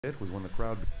It was when the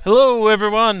crowd. Hello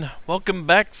everyone, welcome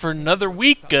back for another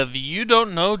week of You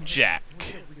Don't Know Jack.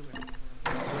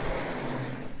 We're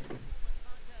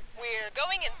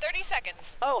going in 30 seconds.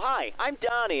 Oh, hi, I'm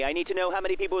Donnie. I need to know how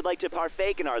many people would like to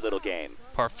partake in our little game.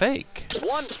 Partake?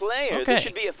 One player. Okay. This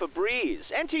should be a Febreze.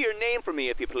 Enter your name for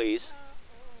me, if you please.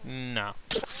 No.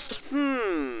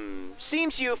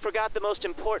 Seems you forgot the most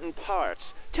important parts.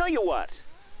 Tell you what.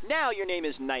 Now your name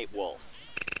is Nightwolf.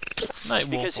 Nightwolf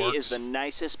Because he works. is the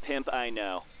nicest pimp I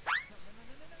know.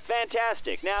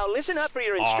 Fantastic. Now listen up for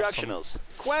your Awesome. instructionals.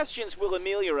 Questions will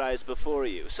ameliorize before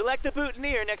you. Select the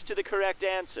boutonniere next to the correct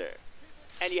answer.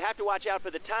 And you have to watch out for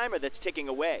the timer that's ticking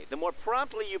away. The more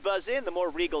promptly you buzz in, the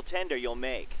more regal tender you'll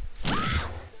make.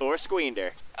 Or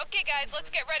squeender. Okay, guys,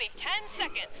 let's get ready. 10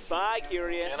 seconds. Bye,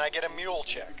 Curious. Can I get a mule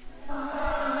check? 6,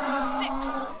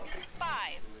 5.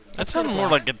 That sounded more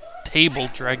like a table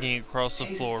dragging across the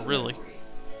floor, really.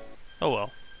 Oh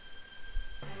well.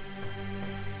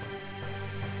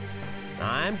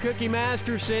 I'm Cookie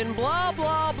Masterson, blah,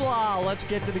 blah, blah. Let's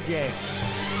get to the game.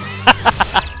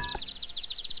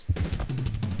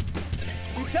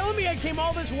 You telling me I came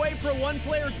all this way for a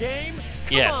one-player game?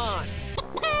 Come Yes. on.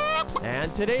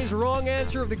 And today's wrong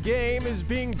answer of the game is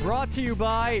being brought to you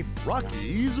by...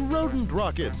 Rocky's Rodent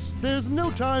Rockets. There's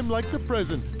no time like the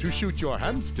present to shoot your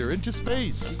hamster into I'm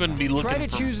space. going to be looking Try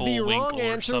to for choose the wrong Bullwinkle or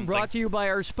answer something. brought to you by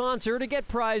our sponsor to get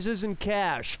prizes and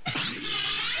cash.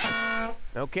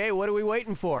 Okay, what are we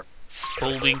waiting for?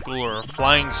 Bullwinkle or a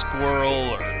flying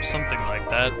squirrel or something like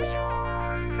that.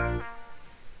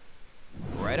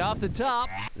 Right off the top,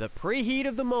 the preheat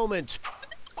of the moment.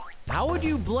 How would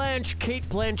you blanch Kate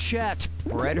Blanchett?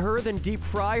 Bread her, then deep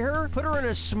fry her? Put her in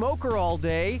a smoker all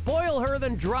day? Boil her,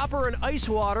 then drop her in ice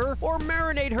water? Or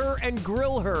marinate her and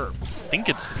grill her? I think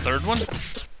it's the third one.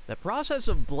 The process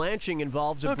of blanching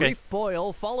involves a Okay. brief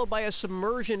boil followed by a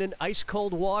submersion in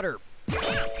ice-cold water.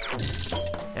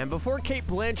 And before Kate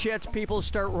Blanchett's people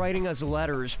start writing us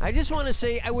letters, I just want to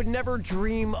say I would never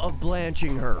dream of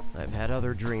blanching her. I've had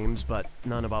other dreams, but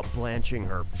none about blanching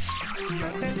her.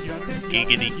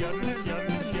 Giggity.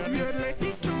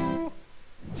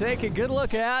 Take a good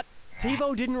look at.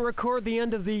 TiVo didn't record the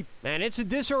end of the... And it's a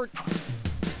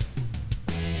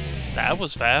That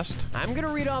was fast. I'm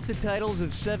gonna read off the titles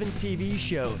of 7 TV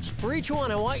shows. For each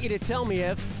one, I want you to tell me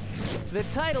if the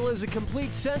title is a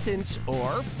complete sentence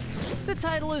or the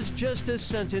title is just a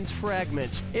sentence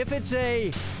fragment. If it's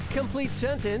a complete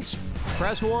sentence,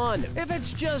 press 1. If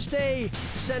it's just a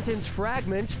sentence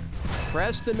fragment,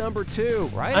 press the number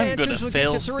 2. Right I'm gonna answers will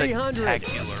fail get you 300.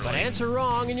 spectacularly. But answer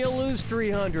wrong and you'll lose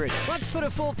 300. Let's put a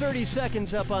full 30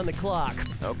 seconds up on the clock.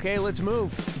 Okay, let's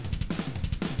move.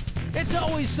 It's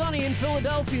Always Sunny in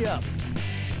Philadelphia.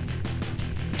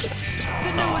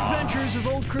 The New Adventures of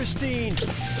Old Christine.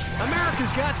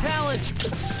 America's Got Talent.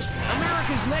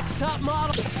 America's Next Top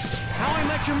Model. How I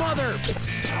Met Your Mother.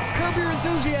 Curb Your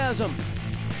Enthusiasm.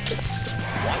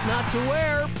 What Not to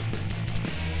Wear.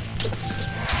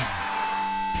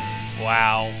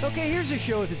 Wow. Okay, here's a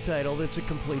show with a title that's a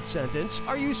complete sentence.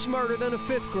 Are you smarter than a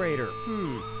 5th grader?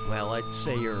 Well, I'd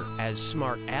say you're as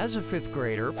smart as a 5th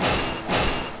grader.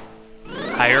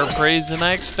 Higher praise than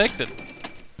I expected.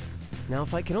 Now,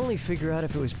 if I can only figure out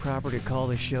if it was proper to call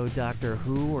the show Doctor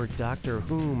Who or Doctor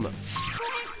Whom.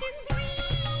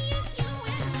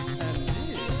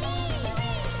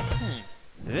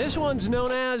 This one's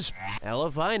known as, hell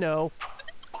if I know.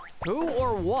 Who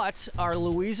or what are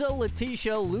Louisa,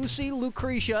 Letitia, Lucy,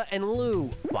 Lucretia, and Lou?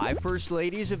 5 First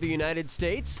Ladies of the United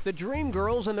States, the Dream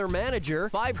Girls and their manager,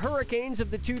 5 Hurricanes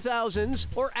of the 2000s,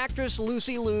 or actress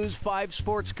Lucy Liu's 5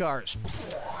 sports cars?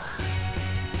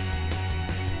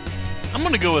 I'm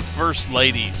going to go with First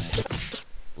Ladies.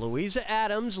 Louisa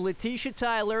Adams, Letitia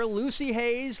Tyler, Lucy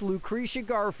Hayes, Lucretia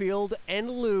Garfield,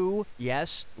 and Lou,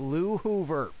 yes, Lou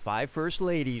Hoover, 5 First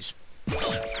Ladies.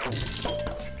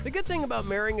 The good thing about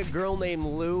marrying a girl named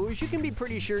Lou is you can be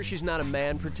pretty sure she's not a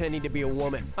man pretending to be a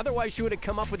woman. Otherwise, she would have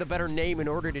come up with a better name in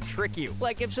order to trick you.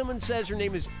 Like if someone says her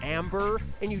name is Amber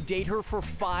and you date her for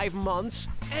 5 months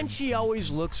and she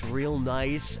always looks real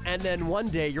nice, and then one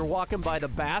day you're walking by the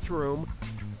bathroom.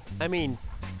 I mean,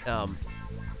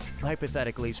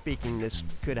 hypothetically speaking, this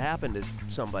could happen to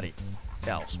somebody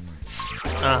else.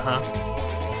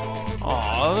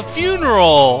 Aw, the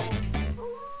funeral!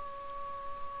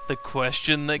 The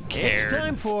question that cared. It's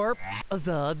time for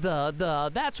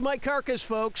That's My Carcass,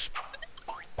 folks.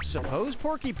 Suppose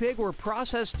Porky Pig were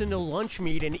processed into lunch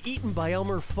meat and eaten by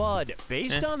Elmer Fudd.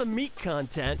 Based on the meat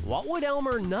content, what would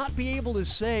Elmer not be able to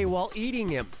say while eating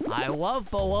him? I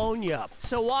love bologna.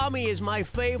 Salami is my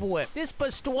favorite. This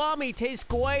pastrami tastes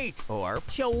great. Or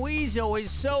chorizo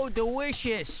is so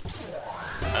delicious.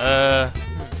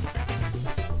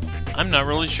 I'm not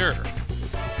really sure.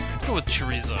 Go with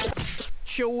chorizo.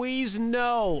 Chorizo,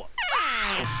 no.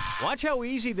 Watch how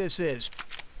easy this is.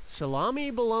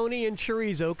 Salami, bologna, and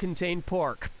chorizo contain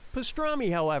pork.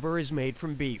 Pastrami, however, is made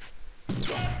from beef.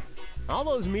 All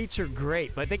those meats are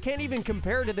great, but they can't even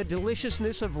compare to the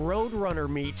deliciousness of Roadrunner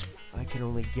meat. I can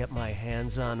only get my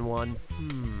hands on one.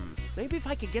 Maybe if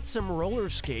I could get some roller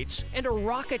skates and a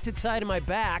rocket to tie to my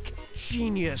back.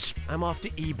 Genius. I'm off to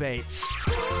eBay.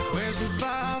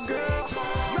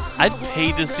 I'd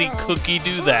pay to see Cookie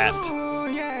do that.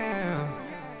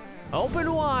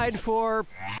 Open wide for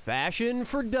Fashion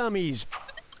for Dummies.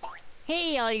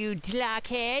 Hey, all you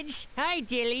blockheads. Hi,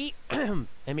 Dilly.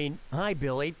 Hi,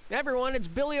 Billy. Everyone, it's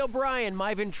Billy O'Brien,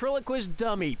 my ventriloquist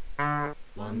dummy.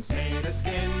 One's made of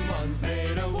skin, one's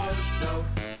made of wood, so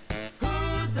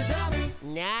who's the dummy?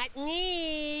 Not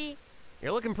me.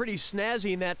 You're looking pretty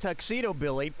snazzy in that tuxedo,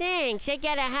 Billy. Thanks, I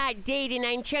got a hot date and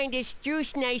I'm trying to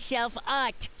spruce myself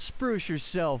up. Spruce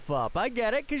yourself up. I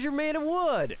get it, 'cause you're made of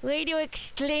wood. Way to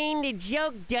explain the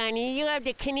joke, Donnie. You have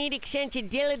the kinetic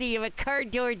sensibility of a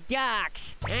cardboard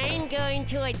box. I'm going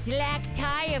to a black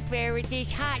tie affair with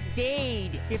this hot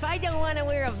date. If I don't want to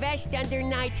wear a vest under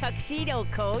my tuxedo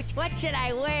coat, what should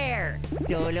I wear?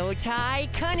 Dolo tie,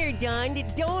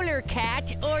 Cunnerdund, Doler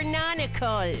cat, or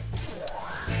Nonacle?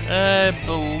 I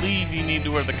believe you need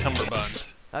to wear the cummerbund.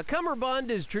 A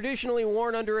cummerbund is traditionally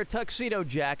worn under a tuxedo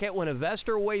jacket when a vest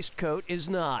or waistcoat is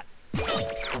not.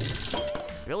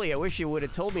 Billy, I wish you would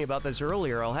have told me about this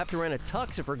earlier. I'll have to rent a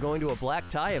tux if we're going to a black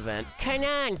tie event. Come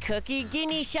on, Cookie.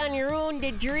 Guinea son ruined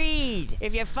the dreed.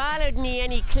 If you followed me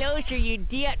any closer, you'd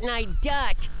get my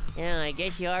dot. Yeah, I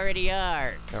guess you already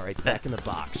are. All right, back in the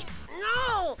box.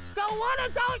 No! Don't want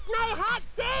to go with my hot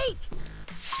date!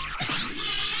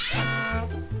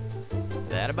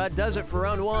 That about does it for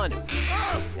round one.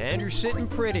 And you're sitting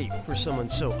pretty for someone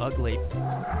so ugly.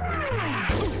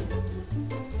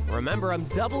 Remember, I'm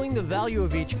doubling the value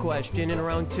of each question in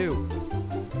round two.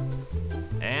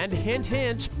 And hint,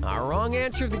 hint, our wrong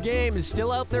answer of the game is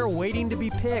still out there waiting to be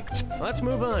picked. Let's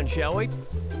move on, shall we?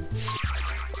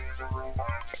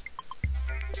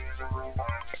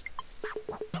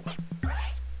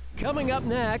 Coming up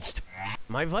next,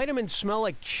 my vitamins smell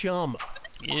like chum.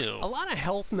 Ew. A lot of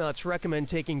health nuts recommend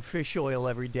taking fish oil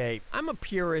every day. I'm a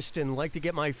purist and like to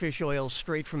get my fish oil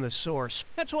straight from the source.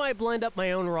 That's why I blend up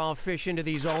my own raw fish into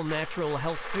these all-natural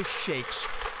health fish shakes.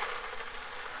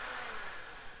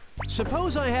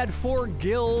 Suppose I had 4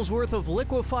 gills worth of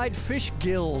liquefied fish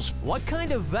gills. What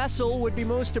kind of vessel would be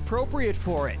most appropriate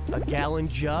for it? A gallon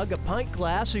jug, a pint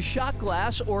glass, a shot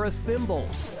glass, or a thimble?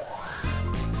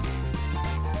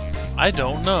 I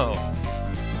don't know.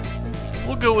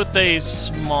 We'll go with a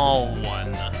small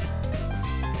one.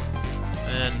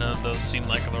 And none of those seem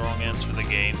like the wrong answer for the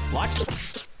game. Watch.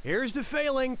 Here's the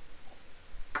failing.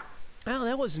 Oh,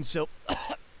 that wasn't so...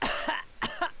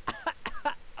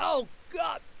 Oh,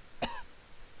 God.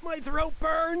 My throat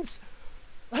burns.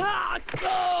 Ah,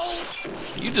 no.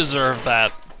 You deserve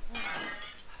that.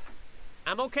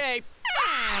 I'm okay.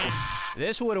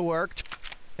 This would have worked.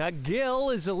 A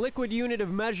gill is a liquid unit of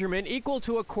measurement equal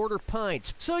to a quarter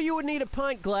pint. So you would need a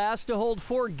pint glass to hold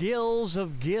 4 gills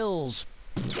of gills.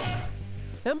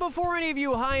 And before any of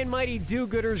you high and mighty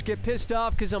do-gooders get pissed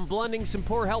off because I'm blending some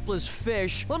poor helpless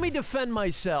fish, let me defend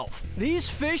myself. These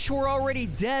fish were already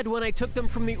dead when I took them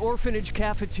from the orphanage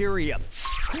cafeteria.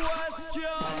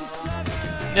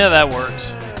 Yeah, that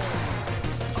works.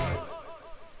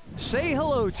 Say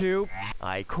hello to...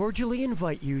 I cordially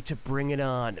invite you to bring it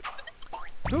on.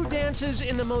 Who dances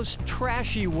in the most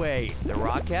trashy way? The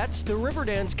Rockettes, the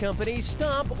Riverdance Company,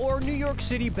 Stomp, or New York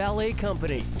City Ballet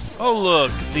Company? Oh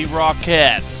look, the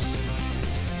Rockettes.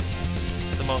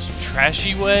 The most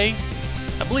trashy way?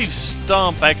 I believe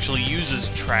Stomp actually uses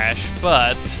trash,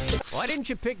 but... Why didn't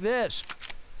you pick this?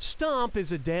 Stomp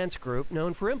is a dance group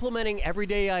known for implementing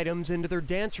everyday items into their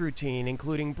dance routine,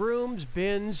 including brooms,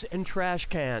 bins, and trash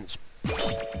cans.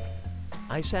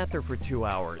 I sat there for 2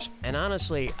 hours, and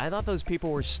honestly, I thought those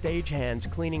people were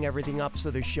stagehands cleaning everything up so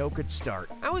the show could start.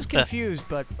 I was confused,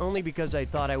 but only because I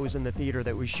thought I was in the theater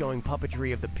that was showing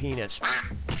puppetry of the penis.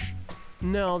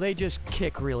 No, they just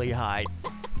kick really high.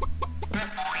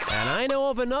 And I know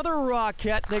of another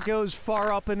rocket that goes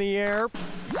far up in the air.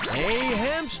 A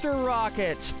hamster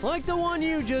rocket, like the one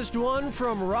you just won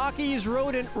from Rocky's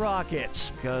Rodent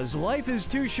Rockets. Cause life is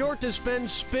too short to spend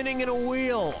spinning in a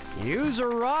wheel. Use a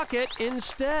rocket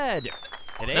instead.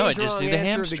 Today's No, I just wrong need a answer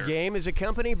hamster. of the game is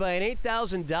accompanied by an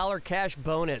 $8,000 cash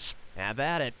bonus. Have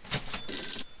at it.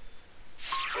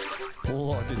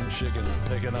 Lord and chickens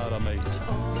picking out a mate.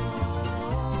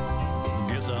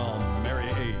 Guess I'll marry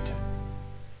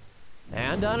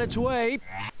And on its way,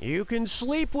 you can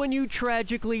sleep when you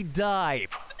tragically die.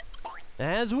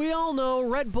 As we all know,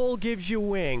 Red Bull gives you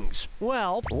wings.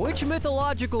 Well, which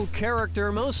mythological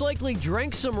character most likely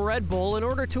drank some Red Bull in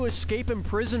order to escape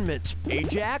imprisonment?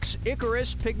 Ajax,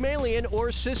 Icarus, Pygmalion,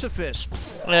 or Sisyphus?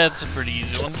 That's a pretty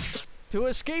easy one. To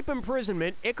escape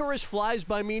imprisonment, Icarus flies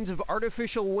by means of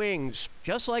artificial wings,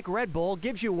 just like Red Bull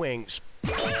gives you wings.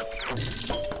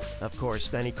 Of course,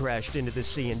 then he crashed into the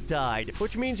sea and died,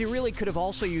 which means he really could have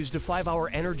also used a 5-hour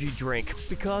energy drink,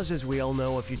 because as we all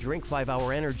know, if you drink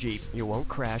 5-hour energy, you won't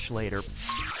crash later.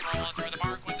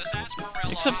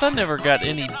 Except I never got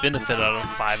any benefit out of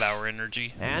 5-hour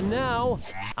energy. And now,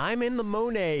 I'm in the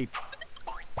Monet.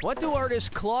 What do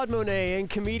artist Claude Monet and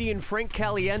comedian Frank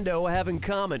Caliendo have in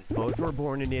common? Both were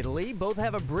born in Italy, both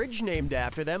have a bridge named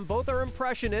after them, both are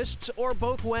impressionists, or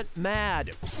both went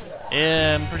mad.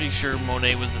 Yeah, I'm pretty sure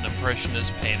Monet was an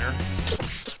impressionist painter.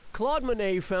 Claude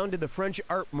Monet founded the French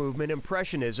art movement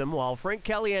Impressionism, while Frank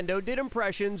Caliendo did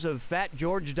impressions of Fat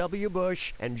George W.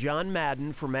 Bush and John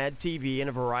Madden for Mad TV and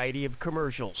a variety of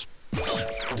commercials.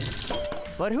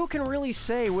 But who can really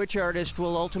say which artist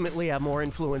will ultimately have more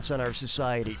influence on our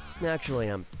society? Actually,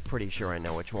 I'm pretty sure I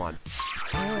know which one.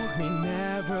 Hold me,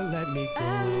 never let me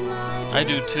go. I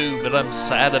do too, but I'm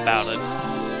sad about it.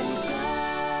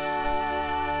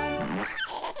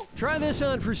 Try this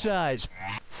on for size.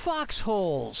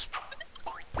 Foxholes.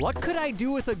 What could I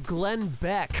do with a Glenn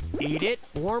Beck? Eat it,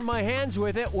 warm my hands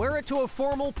with it, wear it to a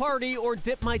formal party, or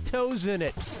dip my toes in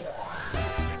it?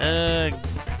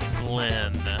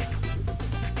 Glenn Beck.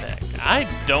 I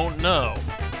don't know.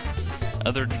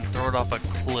 Other than throw it off a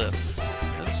cliff.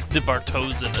 Let's dip our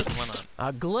toes in it. Why not?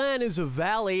 A glen is a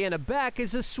valley and a beck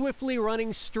is a swiftly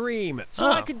running stream. So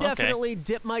Oh, I could okay. definitely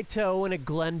dip my toe in a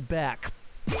Glen Beck.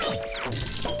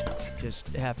 Just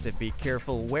have to be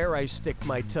careful where I stick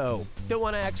my toe. Don't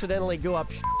want to accidentally go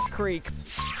up creek.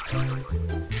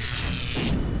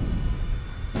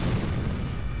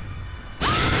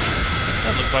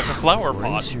 That looked like a flower pot.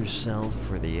 Brace yourself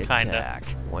for the attack.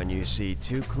 When you see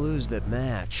two clues that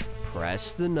match,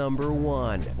 press the number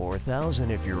 1. 4,000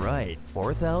 if you're right,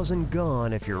 4,000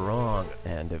 gone if you're wrong.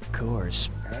 And of course,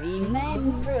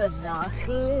 Remember the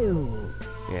clue.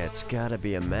 it's gotta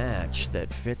be a match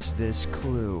that fits this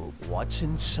clue. What's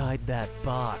inside that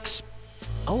box?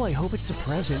 Oh, I hope it's a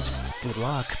present. Good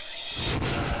luck.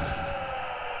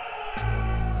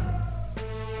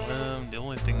 The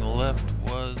only thing left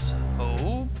was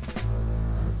Hope.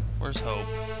 Where's Hope?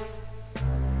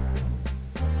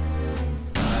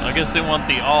 I guess they want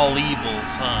the all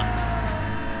evils, huh?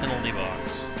 Penalty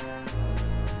box.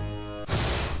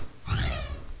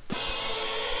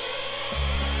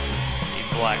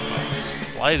 A black box.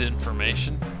 Flight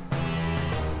information.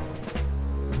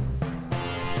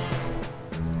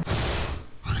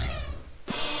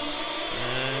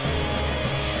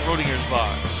 Schrodinger's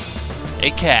box.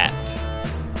 A cat.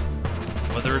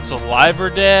 Whether it's alive or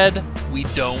dead, we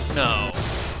don't know.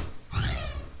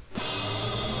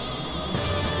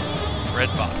 Red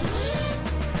box.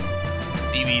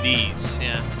 DVDs,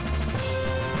 yeah.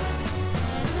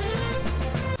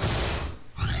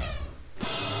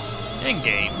 And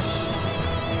games.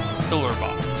 Filler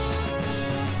box.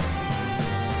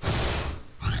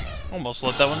 Almost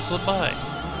let that one slip by.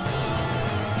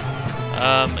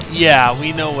 Yeah,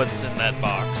 we know what's in that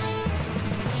box.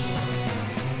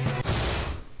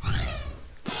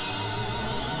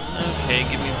 Okay,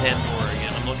 give me Pandora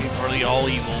again. I'm looking for the all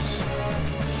evils.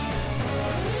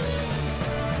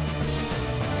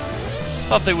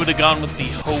 Thought they would have gone with the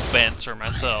Hope answer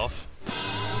myself.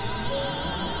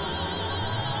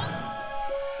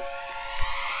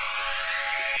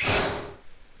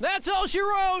 That's all she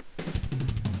wrote!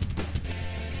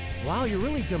 Wow, you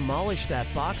really demolished that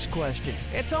box question.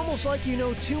 It's almost like you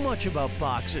know too much about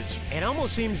boxes. It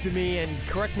almost seems to me, and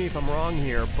correct me if I'm wrong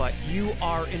here, but you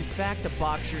are in fact a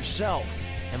box yourself.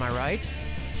 Am I right?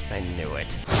 I knew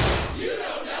it. You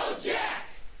don't know Jack!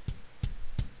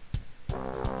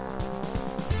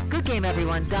 Good game,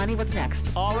 everyone. Donnie, what's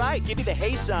next? All right, give me the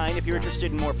hey sign if you're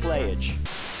interested in more playage.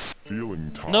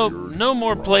 Feeling tired? No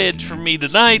more playage from me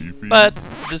tonight, but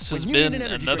this has been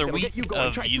another week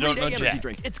of You Don't Know Jack.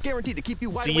 It's guaranteed to keep you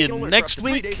wide See awake you and alert next for up to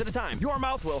 3 week days at a time. Your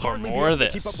mouth will for hardly be more able of to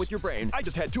keep this. up with your brain. I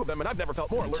just had 2 of them and I've never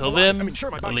felt more alert. Until in my life. then, I mean,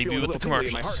 sure, my I'll body's leave you feeling with a the little tingly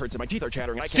and my commercials. heart hurts and my teeth are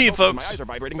chattering and I See can't you, focus and folks. my eyes are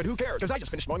vibrating, but who cares? Because I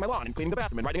just finished mowing my lawn and cleaning the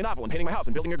bathroom and writing a novel and painting my house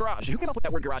and building a garage. Who came up with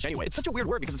that word garage anyway? It's such a weird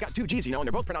word because it's got 2 G's, you know, and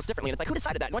they're both pronounced differently. And it's like, who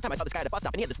decided that? And one time I saw this guy at a bus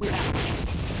stop and he had this weird hat.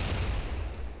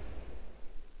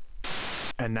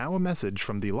 And now a message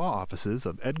from the law offices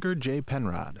of Edgar J.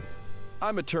 Penrod.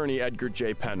 I'm attorney Edgar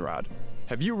J. Penrod.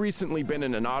 Have you recently been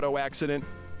in an auto accident?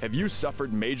 Have you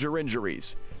suffered major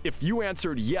injuries? If you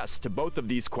answered yes to both of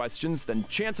these questions, then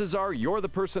chances are you're the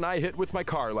person I hit with my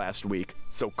car last week.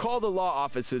 So call the law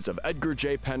offices of Edgar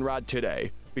J. Penrod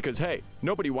today. Because hey,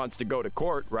 nobody wants to go to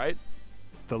court, right?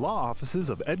 The law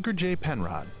offices of Edgar J.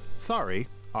 Penrod. Sorry,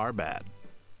 our bad.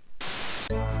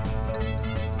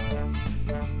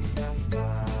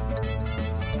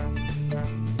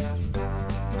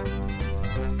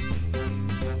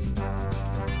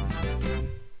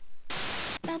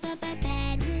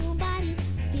 Bedroom bodies,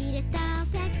 fetus style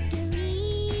factory.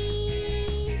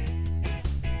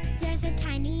 There's a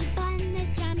tiny bun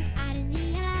that's jumped out of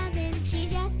the oven. She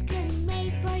just couldn't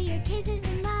wait for your kisses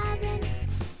and loving.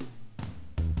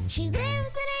 She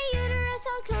lives in a uterus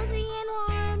all cozy and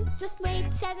warm. Just wait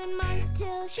 7 months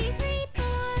till she's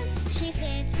reborn. She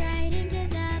fits right into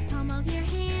the palm of your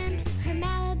hand. Her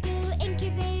Malibu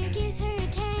incubator gives her a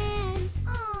tan.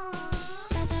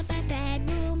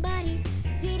 Bedroom buddies,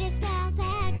 fetus doll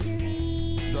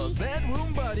factory. The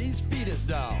Bedroom Buddies Fetus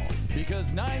Doll.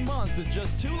 Because 9 months is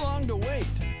just too long to wait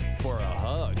for a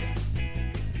hug.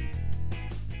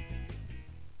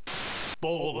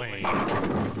 Bowling.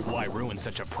 Why ruin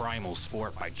such a primal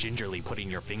sport by gingerly putting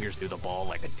your fingers through the ball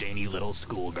like a dainty little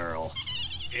schoolgirl?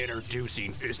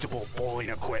 Introducing Fistable bowling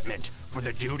equipment for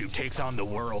the dude who takes on the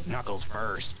world knuckles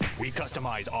first. We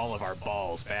customize all of our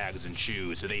balls, bags, and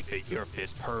shoes so they fit your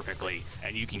fist perfectly,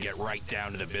 and you can get right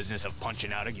down to the business of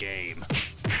punching out a game.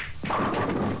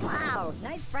 Wow,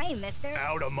 nice frame, mister.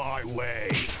 Out of my way.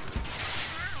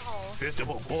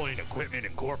 Fistable Bowling Equipment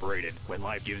Incorporated. When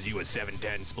life gives you a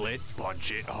 7-10 split,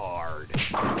 punch it hard.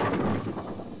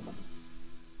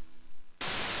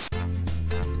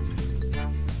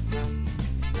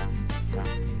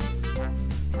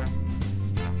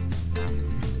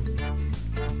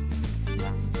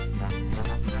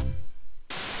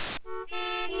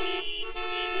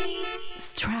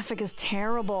 This traffic is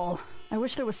terrible. I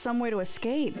wish there was some way to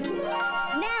escape.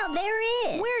 Now there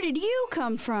is. Where did you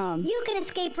come from? You can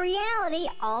escape reality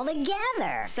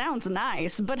altogether. Sounds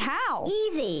nice, but how?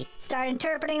 Easy. Start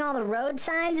interpreting all the road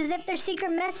signs as if they're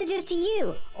secret messages to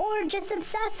you, or just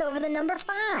obsess over the number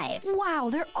 5. Wow,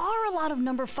 there are a lot of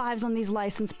number 5s on these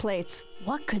license plates.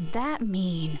 What could that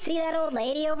mean? See that old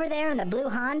lady over there in the blue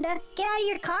Honda? Get out of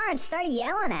your car and start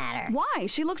yelling at her. Why?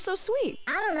 She looks so sweet.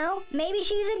 I don't know. Maybe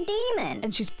she's a demon.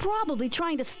 And she's probably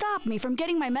trying to stop me from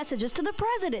getting my messages to the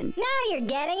president. Now you're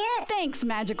getting it. Thanks,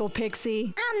 magical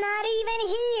pixie. I'm not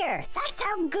even here. That's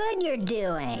how good you're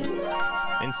doing.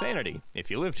 Insanity. If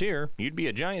you lived here, you'd be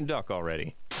a giant duck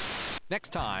already. Next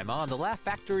time on the Laugh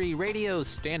Factory Radio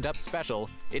Stand-Up Special,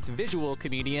 it's visual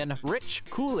comedian Rich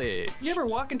Coolidge. You ever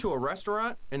walk into a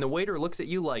restaurant and the waiter looks at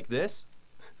you like this?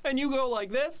 And you go like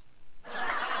this?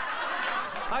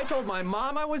 I told my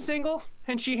mom I was single,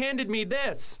 and she handed me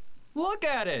this. Look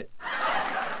at it.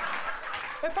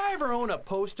 If I ever own a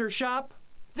poster shop,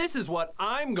 this is what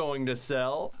I'm going to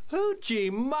sell.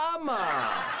 Hoochie Mama.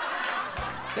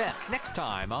 That's next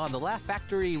time on the Laugh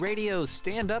Factory Radio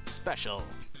Stand-Up Special.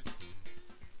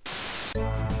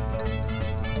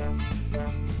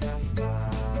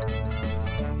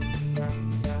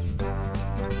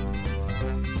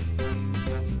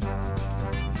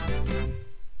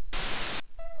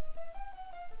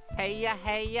 Heya,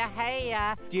 heya,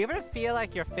 heya. Do you ever feel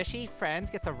like your fishy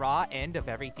friends get the raw end of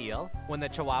every deal? When the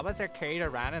chihuahuas are carried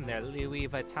around in their Louis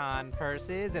Vuitton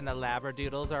purses and the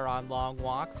labradoodles are on long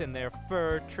walks in their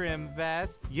fur trim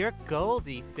vests, your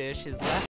Goldie fish is left